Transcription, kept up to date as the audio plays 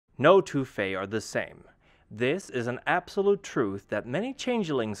No two Fae are the same. This is an absolute truth that many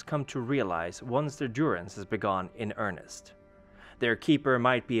changelings come to realize once their durance has begun in earnest. Their keeper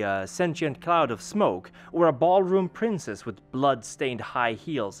might be a sentient cloud of smoke, or a ballroom princess with blood-stained high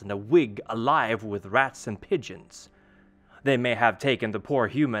heels and a wig alive with rats and pigeons. They may have taken the poor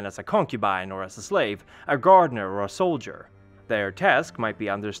human as a concubine or as a slave, a gardener or a soldier. Their task might be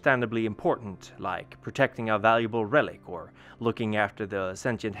understandably important, like protecting a valuable relic or looking after the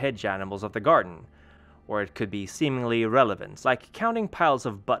sentient hedge animals of the garden. Or it could be seemingly irrelevant, like counting piles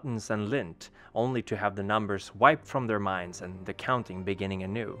of buttons and lint, only to have the numbers wiped from their minds and the counting beginning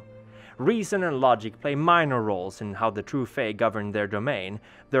anew. Reason and logic play minor roles in how the True Fae govern their domain,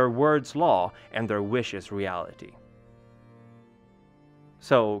 their words law, and their wishes reality.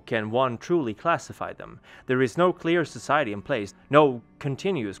 So, can one truly classify them? There is no clear society in place, no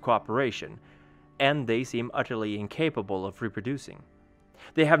continuous cooperation, and they seem utterly incapable of reproducing.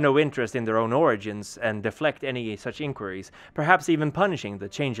 They have no interest in their own origins and deflect any such inquiries, perhaps even punishing the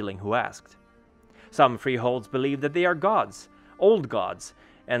changeling who asked. Some freeholds believe that they are gods, old gods,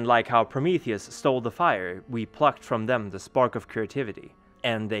 and like how Prometheus stole the fire, we plucked from them the spark of creativity,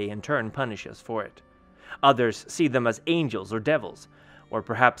 and they in turn punish us for it. Others see them as angels or devils, or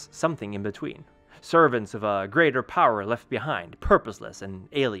perhaps something in between, servants of a greater power left behind, purposeless and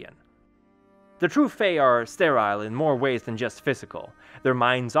alien. The True Fae are sterile in more ways than just physical, their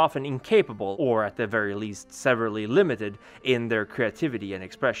minds often incapable, or at the very least severely limited, in their creativity and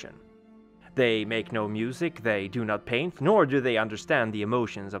expression. They make no music, they do not paint, nor do they understand the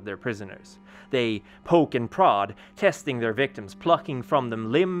emotions of their prisoners. They poke and prod, testing their victims, plucking from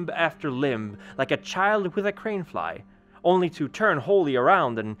them limb after limb, like a child with a cranefly, only to turn wholly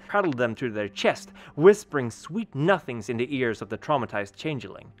around and prattle them to their chest, whispering sweet nothings in the ears of the traumatized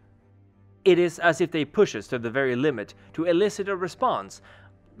changeling. It is as if they push us to the very limit to elicit a response,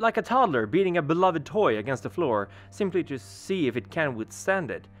 like a toddler beating a beloved toy against the floor, simply to see if it can withstand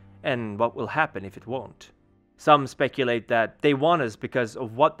it, and what will happen if it won't. Some speculate that they want us because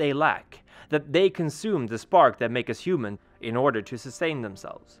of what they lack, that they consume the spark that makes us human in order to sustain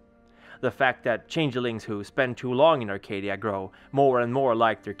themselves. The fact that changelings who spend too long in Arcadia grow more and more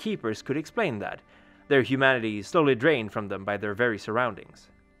like their keepers could explain that, their humanity slowly drained from them by their very surroundings.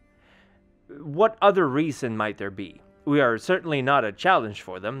 What other reason might there be? We are certainly not a challenge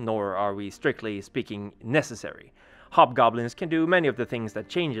for them, nor are we strictly speaking necessary. Hobgoblins can do many of the things that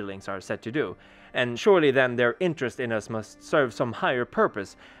changelings are said to do, and surely then their interest in us must serve some higher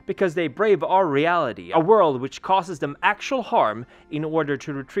purpose, because they brave our reality, a world which causes them actual harm in order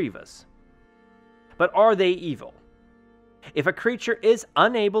to retrieve us. But are they evil? If a creature is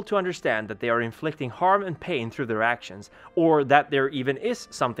unable to understand that they are inflicting harm and pain through their actions, or that there even is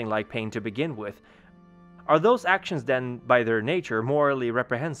something like pain to begin with, are those actions then, by their nature, morally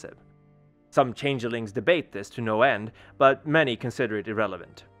reprehensible? Some changelings debate this to no end, but many consider it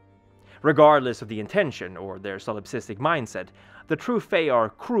irrelevant. Regardless of the intention or their solipsistic mindset, the True Fae are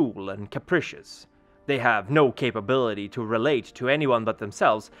cruel and capricious. They have no capability to relate to anyone but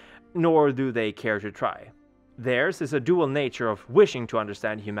themselves, nor do they care to try. Theirs is a dual nature of wishing to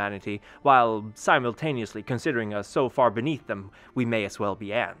understand humanity, while simultaneously considering us so far beneath them we may as well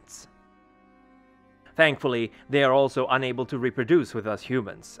be ants. Thankfully, they are also unable to reproduce with us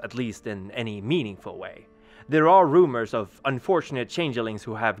humans, at least in any meaningful way. There are rumors of unfortunate changelings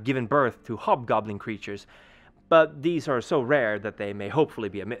who have given birth to hobgoblin creatures, but these are so rare that they may hopefully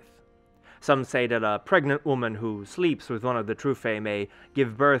be a myth. Some say that a pregnant woman who sleeps with one of the True Fae may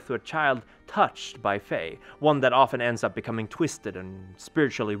give birth to a child touched by Fae, one that often ends up becoming twisted and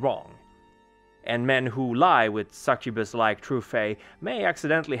spiritually wrong. And men who lie with succubus-like True Fae may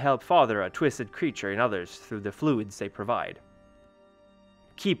accidentally help father a twisted creature in others through the fluids they provide.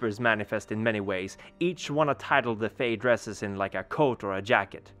 Keepers manifest in many ways, each one a title the Fae dresses in like a coat or a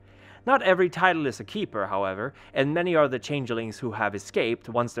jacket. Not every title is a keeper, however, and many are the changelings who have escaped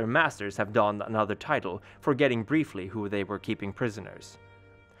once their masters have donned another title, forgetting briefly who they were keeping prisoners.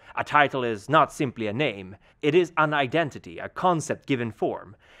 A title is not simply a name, it is an identity, a concept given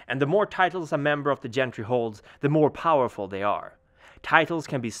form, and the more titles a member of the Gentry holds, the more powerful they are. Titles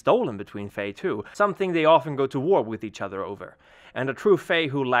can be stolen between Fae too, something they often go to war with each other over, and a True Fae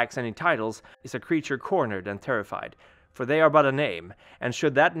who lacks any titles is a creature cornered and terrified, for they are but a name, and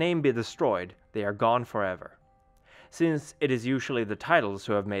should that name be destroyed, they are gone forever. Since it is usually the titles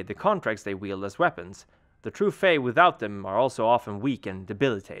who have made the contracts they wield as weapons, the True Fae without them are also often weak and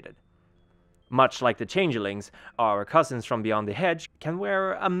debilitated. Much like the changelings, our cousins from beyond the hedge can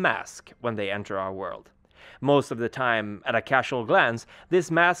wear a mask when they enter our world. Most of the time, at a casual glance,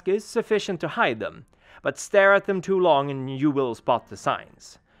 this mask is sufficient to hide them, but stare at them too long and you will spot the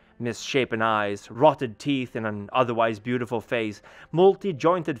signs. Misshapen eyes, rotted teeth in an otherwise beautiful face,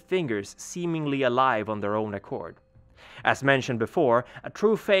 multi-jointed fingers seemingly alive on their own accord. As mentioned before, a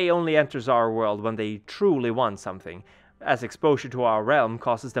true Fae only enters our world when they truly want something, as exposure to our realm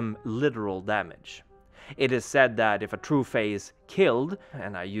causes them literal damage. It is said that if a true Fae is killed,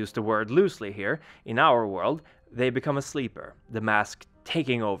 and I use the word loosely here, in our world, they become a sleeper, the mask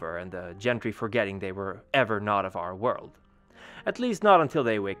taking over and the Gentry forgetting they were ever not of our world. At least not until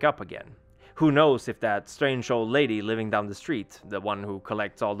they wake up again. Who knows if that strange old lady living down the street, the one who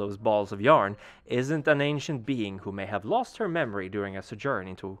collects all those balls of yarn, isn't an ancient being who may have lost her memory during a sojourn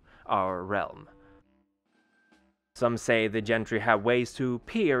into our realm. Some say the Gentry have ways to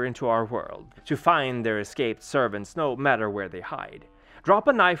peer into our world, to find their escaped servants no matter where they hide. Drop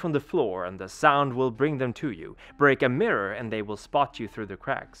a knife on the floor and the sound will bring them to you. Break a mirror and they will spot you through the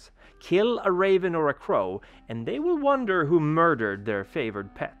cracks. Kill a raven or a crow and they will wonder who murdered their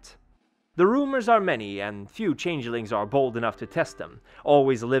favored pet. The rumors are many and few changelings are bold enough to test them,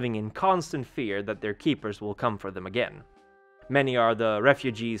 always living in constant fear that their keepers will come for them again. Many are the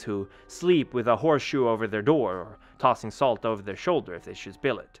refugees who sleep with a horseshoe over their door or tossing salt over their shoulder if they should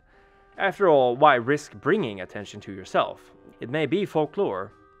spill it. After all, why risk bringing attention to yourself? It may be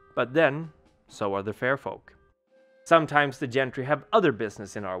folklore, but then, so are the fair folk. Sometimes the Gentry have other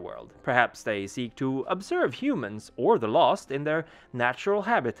business in our world. Perhaps they seek to observe humans or the lost in their natural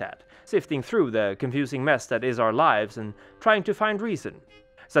habitat, sifting through the confusing mess that is our lives and trying to find reason.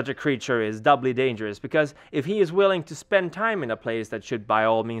 Such a creature is doubly dangerous because if he is willing to spend time in a place that should by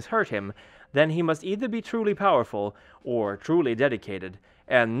all means hurt him, then he must either be truly powerful or truly dedicated,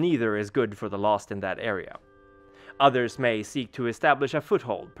 and neither is good for the lost in that area. Others may seek to establish a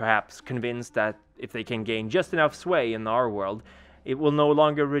foothold, perhaps convinced that if they can gain just enough sway in our world, it will no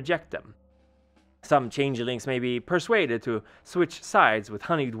longer reject them. Some changelings may be persuaded to switch sides with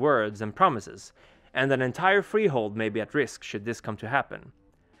honeyed words and promises, and an entire freehold may be at risk should this come to happen.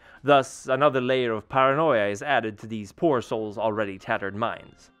 Thus, another layer of paranoia is added to these poor souls' already tattered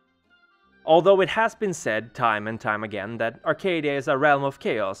minds. Although it has been said time and time again that Arcadia is a realm of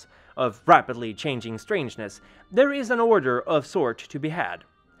chaos, of rapidly changing strangeness, there is an order of sort to be had.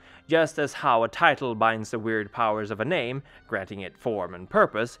 Just as how a title binds the weird powers of a name, granting it form and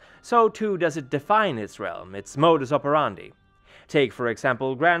purpose, so too does it define its realm, its modus operandi. Take for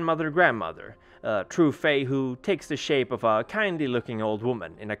example Grandmother, a true Fae who takes the shape of a kindly-looking old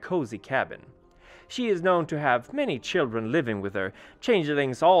woman in a cozy cabin. She is known to have many children living with her,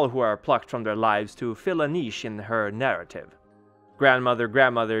 changelings all who are plucked from their lives to fill a niche in her narrative.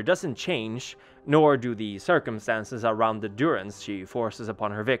 Grandmother doesn't change, nor do the circumstances around the durance she forces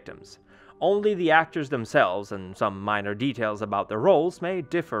upon her victims. Only the actors themselves and some minor details about their roles may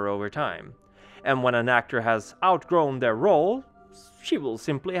differ over time. And when an actor has outgrown their role, she will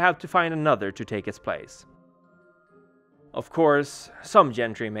simply have to find another to take its place. Of course, some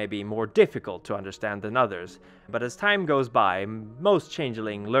Gentry may be more difficult to understand than others, but as time goes by, most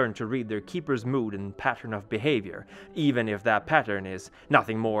changeling learn to read their keeper's mood and pattern of behavior, even if that pattern is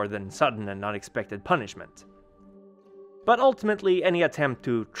nothing more than sudden and unexpected punishment. But ultimately, any attempt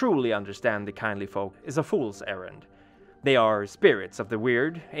to truly understand the kindly folk is a fool's errand. They are spirits of the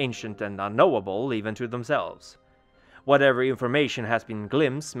weird, ancient and unknowable even to themselves. Whatever information has been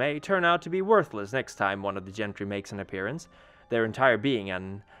glimpsed may turn out to be worthless next time one of the Gentry makes an appearance, their entire being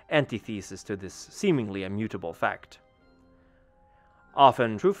an antithesis to this seemingly immutable fact.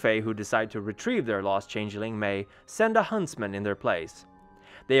 Often, true Fae who decide to retrieve their lost changeling may send a huntsman in their place.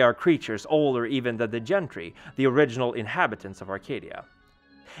 They are creatures older even than the Gentry, the original inhabitants of Arcadia.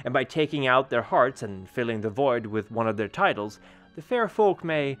 And by taking out their hearts and filling the void with one of their titles, the fair folk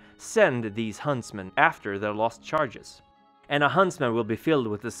may send these huntsmen after their lost charges. And a huntsman will be filled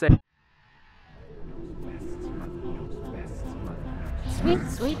with the same. Sweet,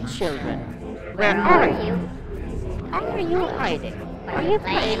 sweet children, where are you? Why are you hiding? Are you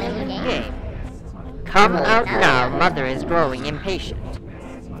playing a game? Come out now, Mother is growing impatient.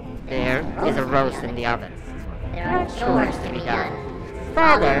 There is a roast in the oven. There are chores to be done.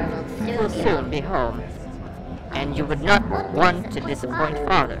 Father will soon be home. And you would not want to disappoint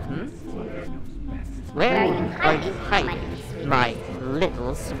Father, Where are you hiding, my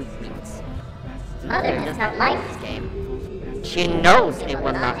little sweetmeats? Mother does not like this game. She knows it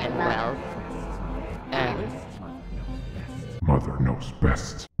will not end well. And Mother knows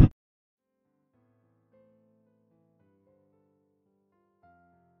best.